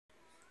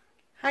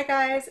Hi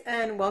guys,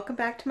 and welcome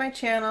back to my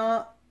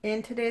channel.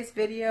 In today's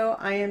video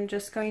I am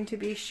just going to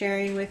be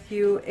sharing with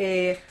you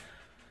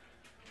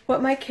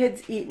what my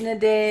kids eat in a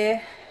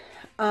day.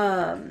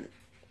 A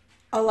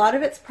lot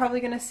of it's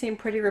probably going to seem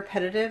pretty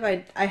repetitive.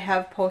 I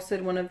have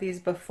posted one of these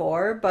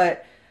before,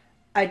 but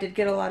I did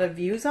get a lot of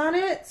views on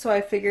it, so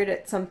I figured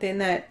it's something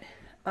that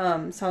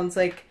sounds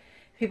like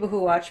people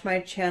who watch my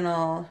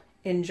channel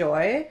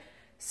enjoy.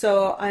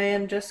 So I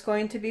am just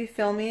going to be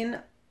filming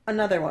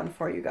another one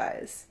for you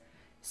guys.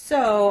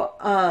 So,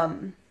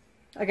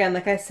 again,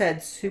 like I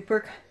said,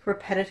 super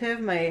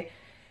repetitive. My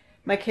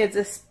kids,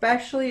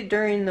 especially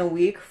during the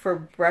week for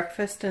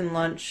breakfast and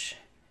lunch,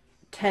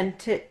 tend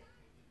to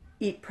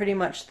eat pretty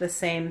much the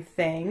same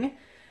thing.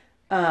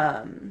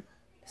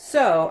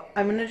 So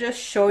I'm going to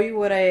just show you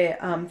what I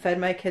fed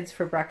my kids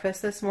for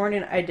breakfast this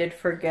morning. I did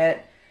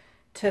forget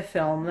to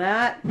film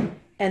that,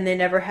 and they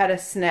never had a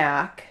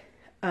snack.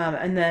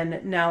 And then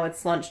now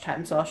it's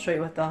lunchtime, so I'll show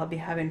you what they'll be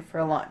having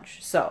for lunch.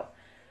 So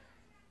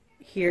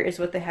here is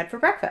what they had for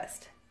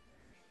breakfast.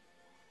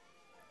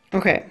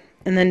 Okay,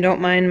 and then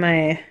don't mind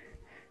my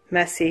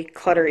messy,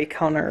 cluttery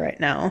counter right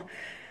now.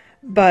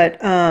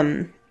 But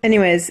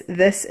anyways,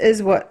 this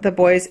is what the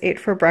boys ate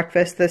for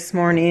breakfast this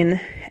morning.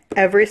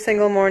 Every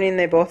single morning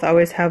they both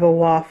always have a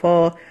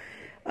waffle.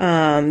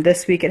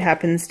 This week it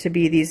happens to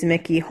be these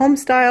Mickey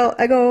Homestyle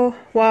Eggo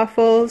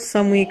waffles.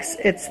 Some weeks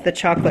it's the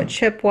chocolate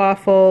chip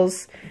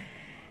waffles.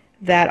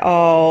 That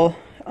all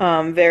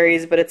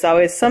varies, but it's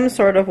always some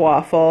sort of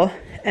waffle.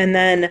 And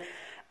then,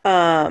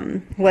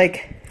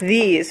 like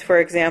these, for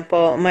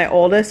example, my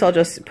oldest, I'll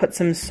just put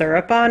some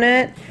syrup on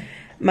it.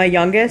 My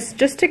youngest,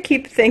 just to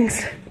keep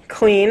things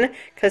clean,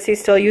 because he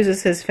still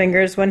uses his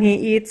fingers when he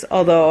eats,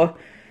 although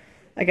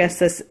I guess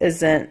this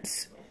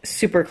isn't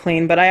super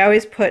clean, but I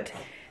always put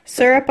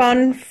syrup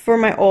on for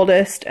my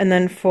oldest, and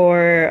then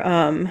for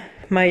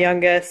my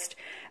youngest,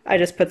 I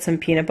just put some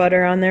peanut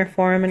butter on there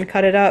for him and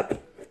cut it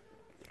up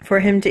for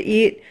him to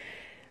eat.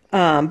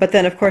 But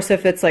then, of course,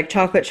 if it's like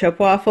chocolate chip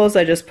waffles,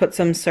 I just put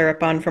some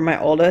syrup on for my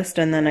oldest,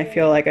 and then I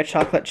feel like a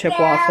chocolate chip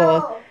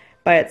waffle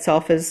by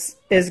itself is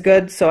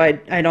good, so I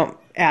don't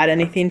add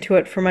anything to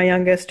it for my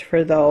youngest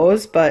for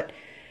those. But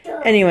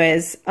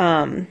anyways,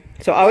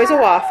 so always a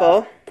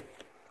waffle.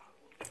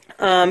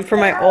 For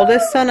my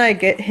oldest son, I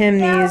get him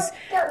these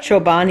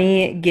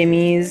Chobani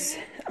Gimmies,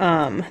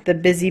 the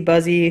Busy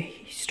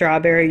Buzzy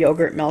strawberry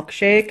yogurt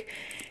milkshake.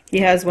 He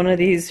has one of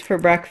these for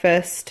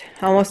breakfast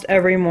almost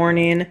every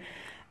morning.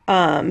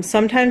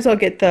 Sometimes I'll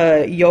get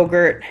the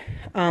yogurt,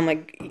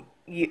 like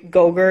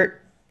Go-Gurt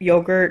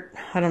yogurt,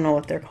 I don't know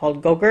what they're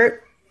called,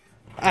 Go-Gurt,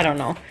 I don't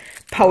know,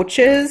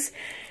 pouches,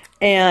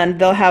 and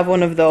they'll have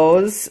one of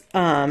those,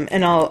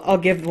 and I'll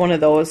give one of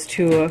those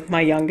to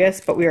my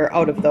youngest, but we are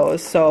out of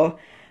those, so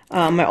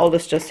my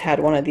oldest just had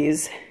one of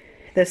these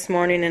this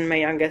morning, and my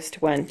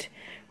youngest went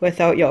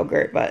without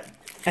yogurt, but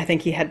I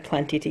think he had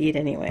plenty to eat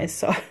anyways,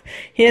 so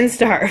he didn't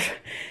starve.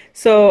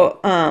 So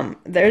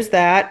there's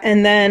that.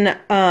 And then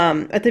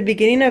at the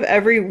beginning of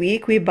every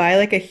week, we buy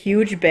like a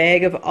huge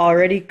bag of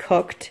already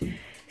cooked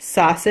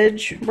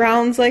sausage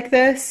rounds like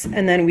this,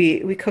 and then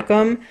we cook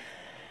them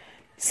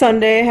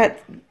Sunday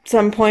at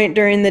some point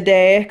during the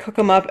day, cook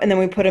them up, and then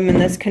we put them in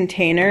this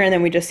container, and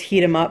then we just heat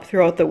them up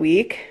throughout the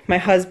week. My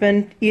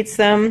husband eats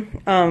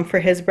them for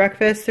his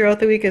breakfast throughout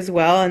the week as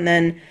well, and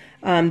then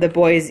the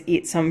boys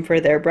eat some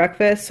for their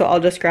breakfast. So I'll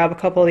just grab a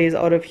couple of these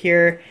out of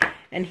here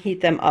and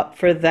heat them up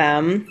for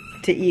them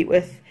to eat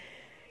with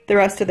the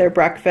rest of their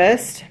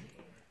breakfast.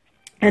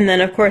 And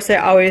then, of course, I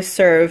always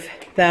serve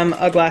them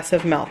a glass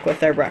of milk with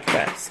their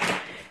breakfast.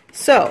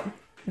 So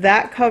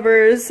that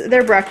covers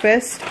their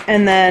breakfast.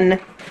 And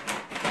then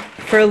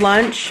for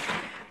lunch,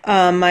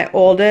 my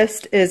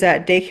oldest is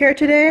at daycare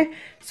today,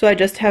 so I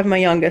just have my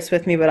youngest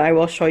with me, but I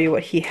will show you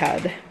what he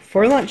had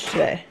for lunch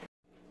today.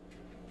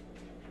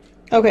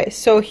 Okay,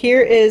 so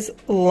here is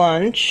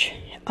lunch,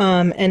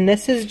 and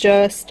this is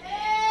just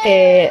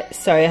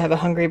sorry, I have a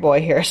hungry boy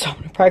here, so I'm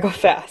going to probably go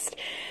fast.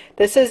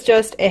 This is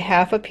just a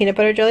half a peanut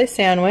butter jelly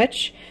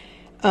sandwich.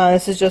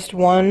 This is just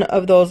one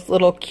of those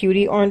little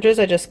cutie oranges.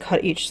 I just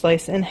cut each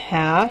slice in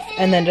half,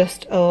 and then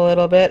just a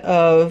little bit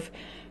of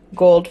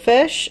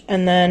goldfish,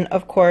 and then,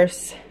 of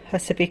course, a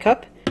sippy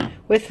cup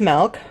with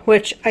milk,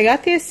 which I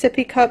got these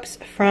sippy cups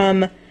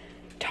from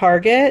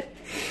Target,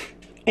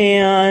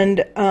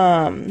 and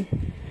I'm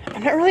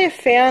not really a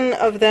fan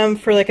of them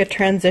for like a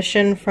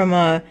transition from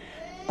a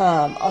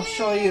I'll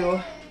show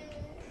you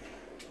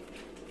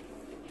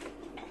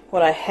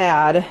what I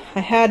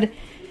had.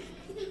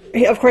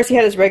 Of course, he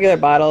had his regular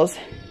bottles.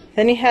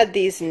 Then he had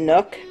these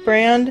Nook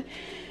brand.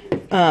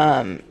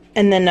 And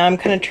then now I'm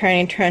kind of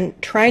trying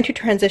to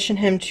transition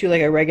him to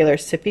like a regular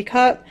sippy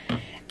cup.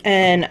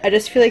 And I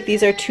just feel like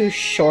these are too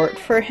short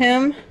for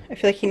him. I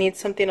feel like he needs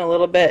something a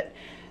little bit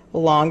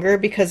longer,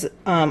 because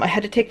I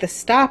had to take the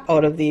stop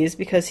out of these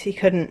because he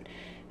couldn't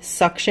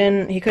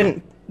suction. He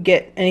couldn't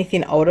get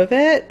anything out of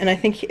it, and I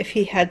think if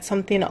he had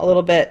something a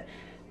little bit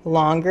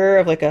longer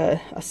of like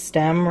a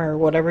stem or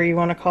whatever you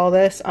want to call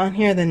this on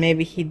here, then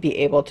maybe he'd be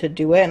able to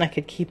do it, and I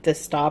could keep this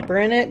stopper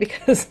in it,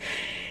 because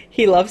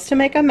He loves to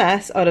make a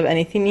mess out of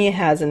anything he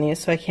has in these,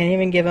 so I can't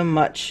even give him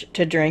much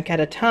to drink at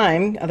a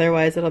time,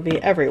 otherwise it'll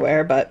be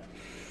everywhere. But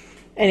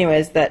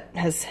anyways, that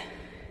has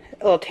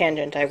a little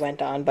tangent I went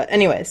on. But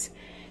anyways,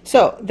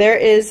 so there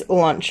is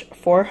lunch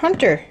for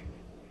Hunter.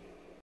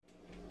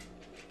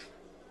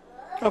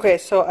 Okay,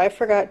 so I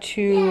forgot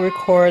to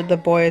record the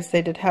boys.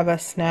 They did have a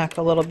snack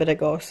a little bit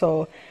ago,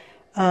 so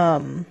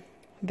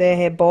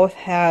they both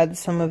had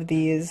some of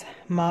these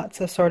Mott's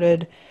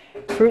assorted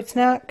fruit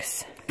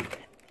snacks,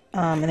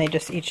 and they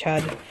just each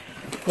had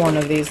one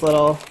of these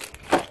little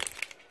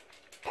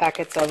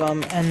packets of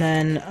them, and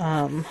then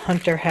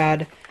Hunter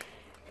had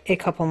a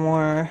couple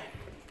more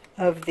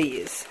of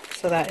these.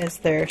 So that is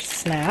their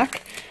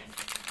snack,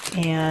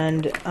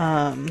 and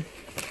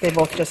they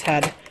both just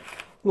had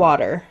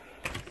water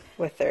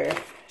with their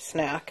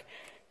snack.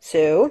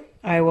 So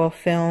I will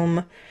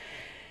film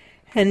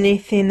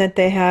anything that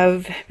they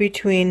have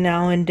between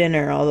now and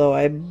dinner, although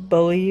I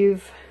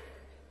believe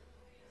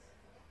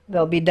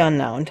they'll be done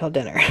now until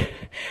dinner.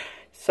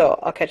 So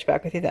I'll catch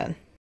back with you then.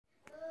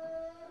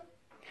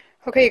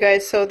 Okay, you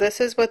guys, so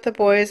this is what the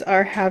boys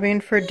are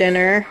having for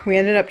dinner. We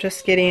ended up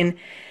just getting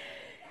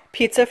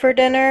pizza for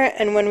dinner,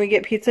 and when we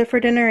get pizza for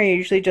dinner, I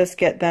usually just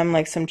get them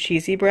like some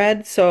cheesy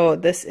bread. So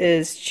this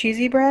is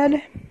cheesy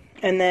bread,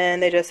 and then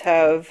they just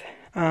have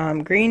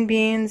green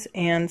beans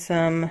and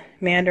some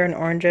mandarin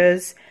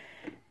oranges,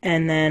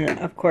 and then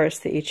of course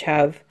they each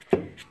have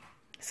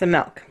some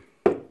milk.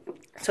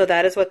 So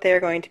that is what they are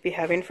going to be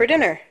having for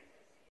dinner.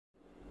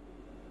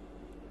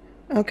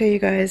 Okay, you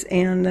guys,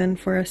 and then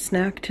for a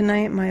snack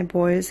tonight, my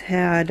boys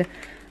had,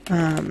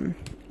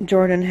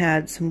 Jordan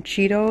had some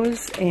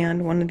Cheetos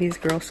and one of these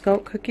Girl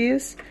Scout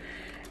cookies.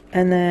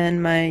 And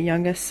then my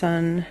youngest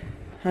son,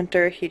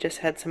 Hunter, he just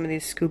had some of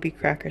these Scooby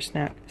cracker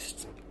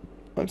snacks.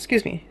 Oh,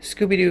 excuse me,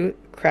 Scooby-Doo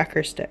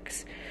cracker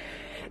sticks.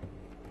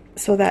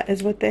 So that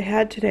is what they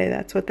had today.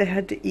 That's what they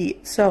had to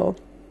eat. So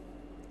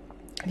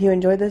if you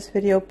enjoyed this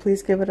video,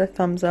 please give it a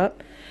thumbs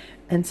up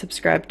and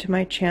subscribe to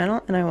my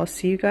channel, and I will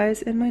see you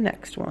guys in my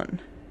next one.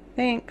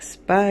 Thanks.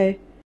 Bye.